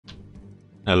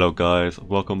Hello guys,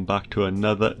 welcome back to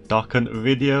another Dokkan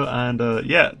video, and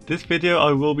yeah, this video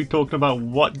I will be talking about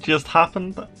what just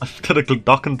happened to the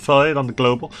Dokkan side on the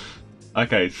global.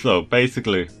 Okay, so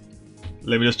basically,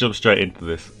 let me just jump straight into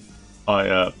this.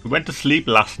 I went to sleep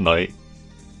last night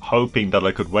hoping that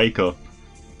I could wake up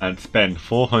and spend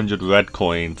 400 red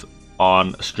coins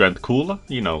on strength cooler,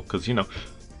 because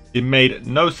it made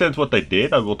no sense what they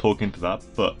did. I will talk into that,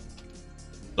 but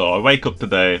so I wake up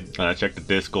today and I check the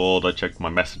Discord, I check my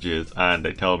messages, and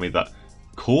they tell me that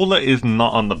cooler is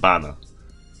not on the banner.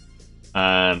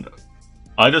 And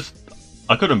I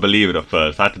couldn't believe it at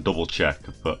first. I had to double check,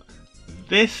 but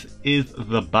this is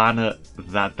the banner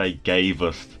that they gave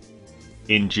us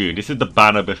in June. This is the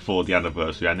banner before the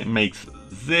anniversary, and it makes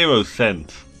zero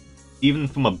sense, even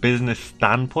from a business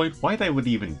standpoint, why they would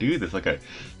even do this. Okay,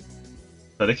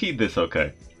 so they keep this.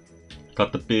 Okay,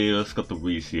 got the Beerus, got the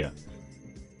WHERES here.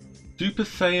 Super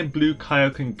Saiyan Blue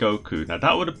Kaioken Goku. Now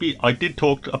that would be, I did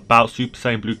talk about Super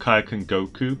Saiyan Blue Kaioken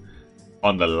Goku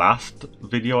on the last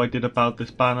video I did about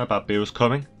this banner, about Beerus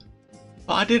coming.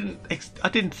 But I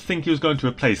didn't think he was going to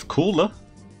replace Cooler.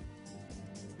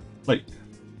 Like,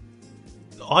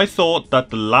 I thought that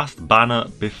the last banner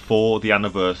before the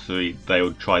anniversary, they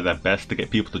would try their best to get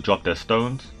people to drop their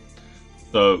stones.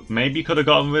 So maybe you could have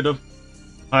gotten rid of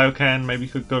Kaioken, maybe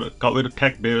you could have got rid of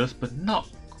Tech Beerus, but not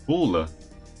Cooler.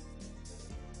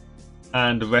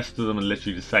 And the rest of them are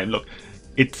literally the same. Look,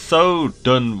 it's so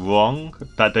done wrong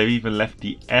that they've even left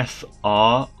the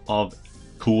SR of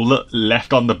Cooler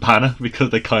left on the banner because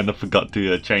they kind of forgot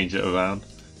to change it around.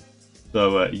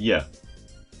 So yeah,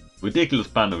 ridiculous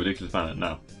banner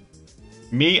now.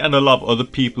 Me and a lot of other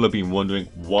people have been wondering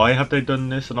why have they done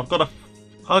this, and I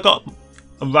got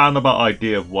a roundabout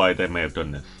idea of why they may have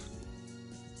done this.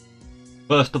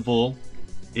 First of all,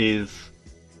 is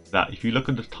that if you look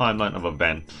at the timeline of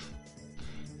events.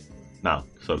 Now,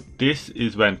 so this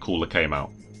is when Cooler came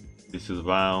out. This is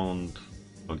around,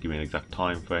 don't give me an exact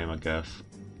time frame, I guess.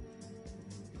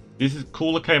 This is,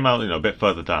 Cooler came out, a bit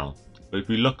further down. But if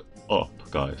we look up,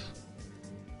 guys,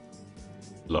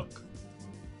 look.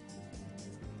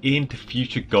 Into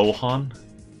Future Gohan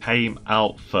came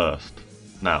out first.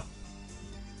 Now,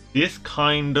 this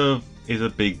kind of is a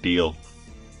big deal.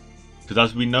 Because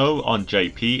as we know on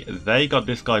JP, they got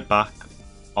this guy back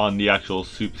on the actual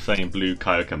Super Saiyan Blue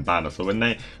Kaioken banner. So when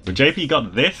JP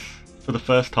got this for the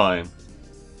first time,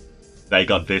 they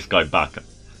got this guy back.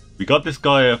 We got this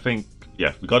guy, I think,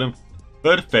 yeah, we got him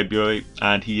 3rd of February,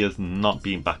 and he has not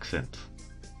been back since.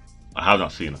 I have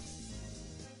not seen him.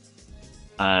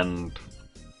 And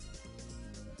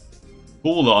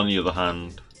Cooler, on the other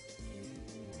hand,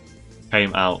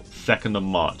 came out 2nd of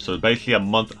March. So basically a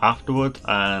month afterwards,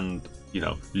 and,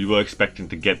 you were expecting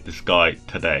to get this guy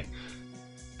today.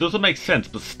 Doesn't make sense,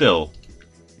 but still,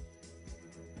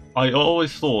 I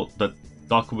always thought that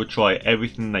Dokkan would try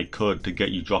everything they could to get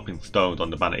you dropping stones on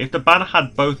the banner. If the banner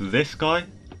had both this guy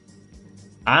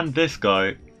and this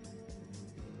guy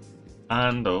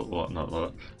and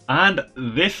and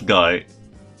this guy,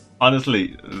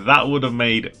 honestly, that would have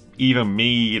made even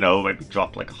me, maybe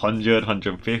drop like 100,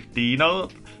 150.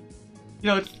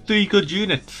 It's 3 good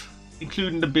units,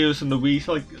 including the Beerus and the WHERES.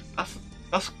 Like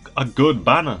that's a good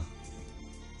banner.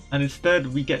 And instead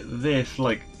we get this,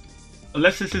 like,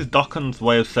 unless this is Dokkan's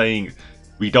way of saying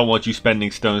we don't want you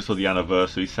spending stones for the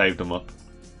anniversary, save them up.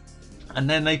 And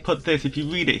then they put this, if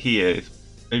you read it here, it's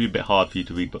maybe a bit hard for you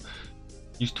to read, but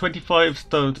use 25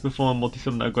 stones to perform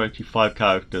multi-summon that grant you 5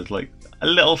 characters, like a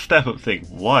little step up thing.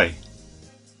 Why?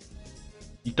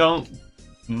 You don't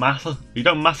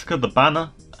massacre the banner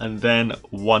and then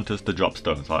want us to drop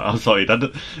stones. I'm sorry,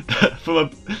 that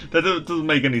doesn't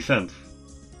make any sense.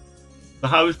 So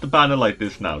how is the banner like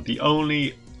this now? The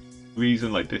only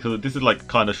reason like this, so this is like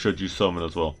kind of should you summon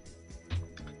as well.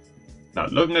 Now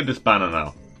looking at this banner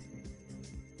now,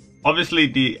 obviously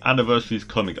the anniversary is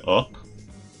coming up.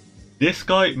 This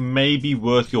guy may be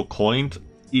worth your coins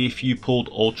if you pulled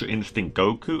Ultra Instinct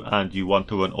Goku and you want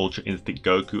to run Ultra Instinct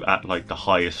Goku at like the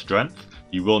highest strength.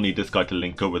 You will need this guy to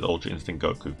link up with Ultra Instinct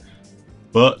Goku.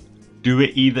 But do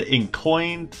it either in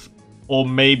coins, or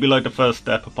maybe like the first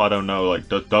step up, I don't know, like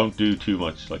don't do too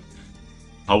much. Like,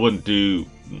 I wouldn't do,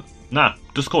 nah,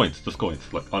 just coins,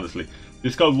 like honestly.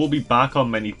 This guy will be back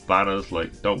on many banners,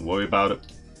 like don't worry about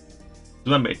it.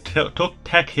 Remember, it took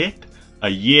Tech Hit a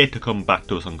year to come back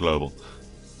to us on Global.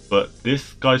 But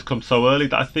this guy's come so early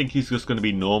that I think he's just going to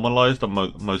be normalized on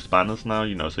most banners now,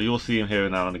 so you'll see him here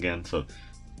now and again, so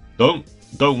don't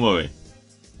worry.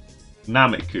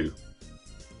 Nameku.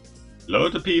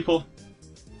 Loads of people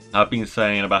have been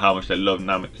saying about how much they love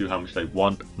Nameku, how much they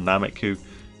want Nameku.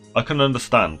 I can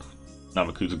understand.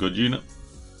 Nameku's a good unit.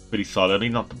 pretty solid.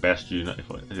 He's not the best unit,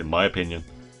 in my opinion.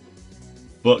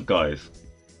 But guys,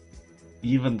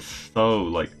 even so,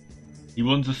 like, he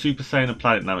runs a Super Saiyan and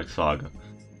Planet Namek Saga.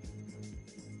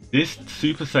 This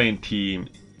Super Saiyan team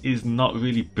is not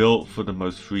really built for the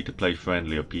most free-to-play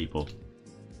friendly of people.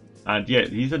 And yeah,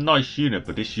 he's a nice unit,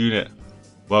 but this unit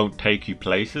won't take you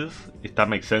places, if that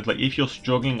makes sense. Like, if you're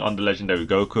struggling on the Legendary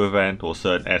Goku event or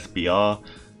certain SBR,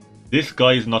 this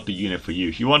guy is not the unit for you.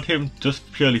 If you want him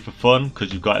just purely for fun,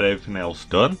 because you've got everything else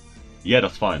done, yeah,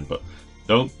 that's fine. But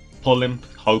don't pull him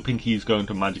hoping he's going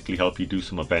to magically help you do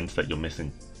some events that you're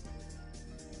missing.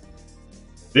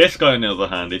 This guy, on the other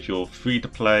hand, if you're free to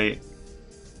play,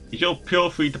 if you're pure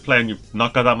free to play and you've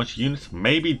not got that much units,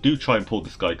 maybe do try and pull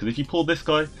this guy. Because if you pull this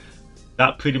guy,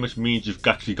 that pretty much means you've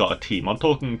actually got a team. I'm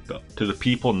talking to the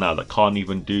people now that can't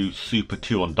even do Super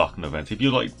 2 on Dokkan events. If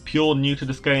you're like pure new to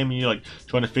this game and you're like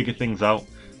trying to figure things out,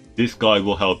 this guy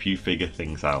will help you figure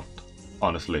things out.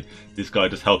 Honestly, this guy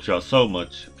just helps you out so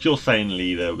much. Pure Saiyan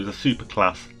leader with a super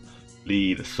class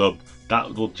lead sub,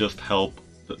 that will just help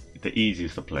the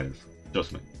easiest of players.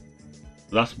 Trust me.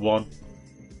 So that's one.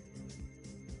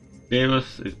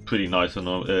 Beerus is pretty nice,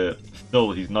 and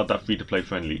still he's not that free to play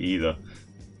friendly either,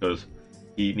 because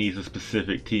he needs a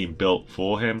specific team built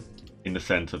for him, in the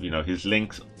sense of, you know, his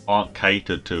links aren't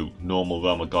catered to normal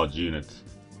Realm of Gods units.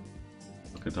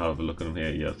 Look have a look at him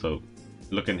here. Yeah, so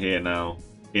looking here now,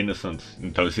 Innocence,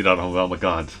 and don't see that on Realm of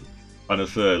Gods. And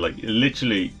it's like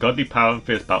literally godly power and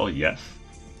fierce battle, yes.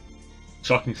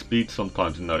 Shocking speed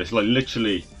sometimes, no. It's like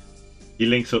literally he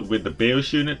links up with the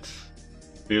Beerus units,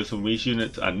 Beerus and Whis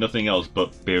units, and nothing else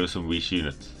but Beerus and Whis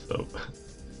units. So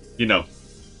you know,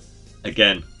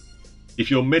 again,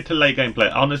 if you're mid to late game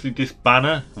player, honestly this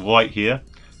banner right here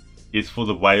is for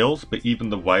the whales, but even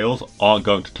the whales aren't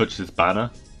going to touch this banner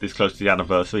this close to the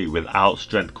anniversary without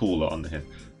Strength Cooler on here.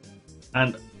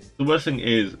 And the worst thing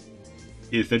is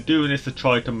they're doing this to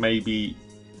try to maybe,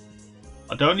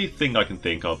 the only thing I can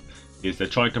think of is they're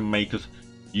trying to make us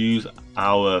use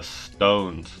our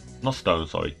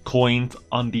coins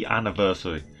on the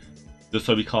anniversary, just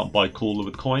so we can't buy Cooler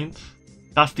with coins.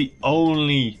 That's the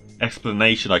only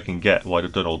explanation I can get why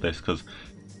they've done all this, because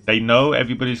they know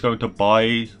everybody's going to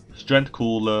buy Strength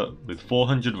Cooler with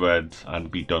 400 reds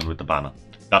and be done with the banner.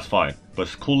 That's fine,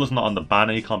 but Cooler's not on the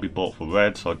banner, he can't be bought for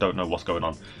red, so I don't know what's going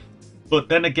on. But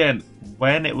then again,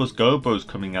 when it was Gobos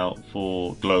coming out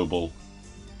for Global,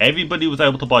 everybody was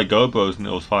able to buy Gobos and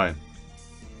it was fine.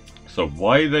 So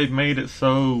why they've made it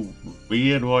so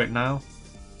weird right now,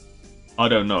 I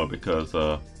don't know, because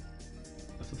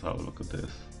let's just have a look at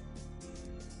this.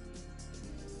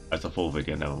 That's a full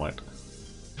video, never mind.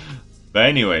 But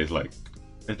anyways, like,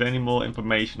 is there any more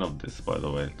information on this, by the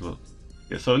way?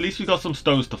 Yeah, so at least we got some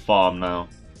stones to farm now.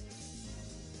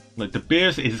 Like, the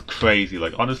Beerus is crazy.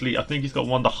 Like, honestly, I think he's got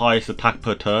one of the highest attack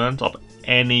per turns of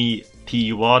any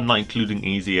TUR, not including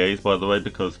EZAs, by the way,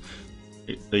 because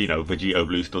you know, Vegito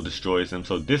Blue still destroys him.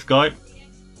 So this guy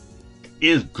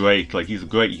is great. Like, he's a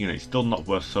great unit. He's still not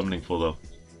worth summoning for though,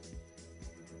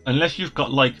 unless you've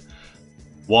got like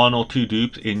 1 or 2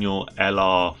 dupes in your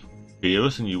LR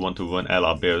Beerus and you want to run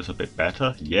LR Beerus a bit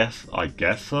better. Yes, I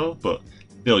guess so, but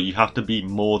still, you have to be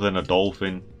more than a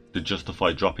dolphin to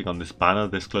justify dropping on this banner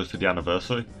this close to the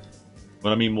anniversary.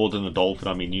 When I mean more than a dolphin,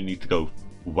 I mean you need to go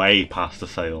way past the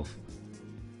sales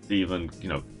to even, you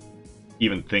know,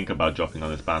 even think about dropping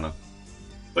on this banner.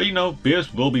 But you know,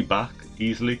 Beerus will be back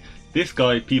easily. This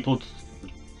guy,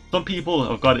 some people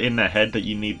have got it in their head that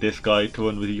you need this guy to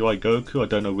run with UI Goku. I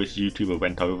don't know which YouTuber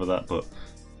went over that, but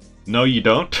no, you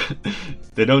don't.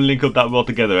 They don't link up that well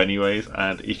together anyways,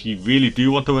 and if you really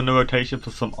do want to run a rotation for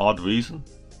some odd reason,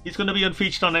 he's going to be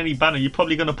unfeatured on any banner. You're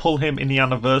probably going to pull him in the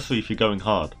anniversary if you're going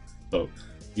hard. So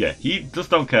yeah, he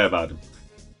just don't care about him.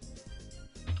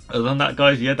 Other than that,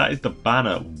 guys, yeah, that is the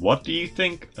banner. What do you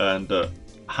think? And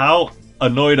how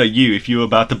annoyed are you if you were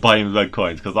about to buy him red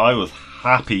coins? Because I was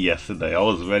happy yesterday. I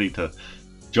was ready to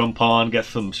jump on, get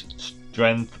some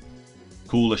strength,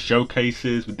 cooler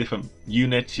showcases with different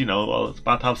units. You know, I was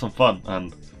about to have some fun,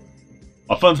 and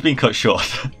our fun's been cut short.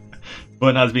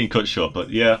 Fun has been cut short, but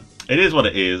yeah, it is what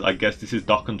it is. I guess this is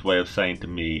Dokkan's way of saying to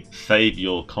me, save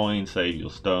your coins, save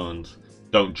your stones,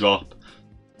 don't drop.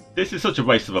 This is such a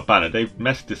waste of a banner. They've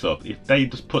messed this up. If they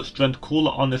just put Strength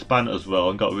Cooler on this banner as well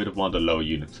and got rid of one of the lower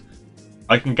units,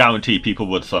 I can guarantee people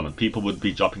would summon. People would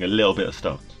be dropping a little bit of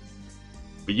stones.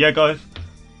 But yeah, guys,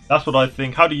 that's what I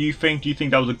think. How do you think? Do you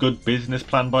think that was a good business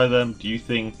plan by them? Do you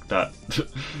think that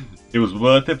it was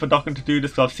worth it for Dokkan to do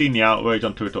this? I've seen the outrage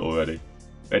on Twitter already.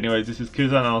 But anyways, this is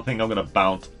Kizan, and I think I'm going to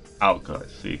bounce out,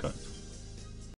 guys. See you guys.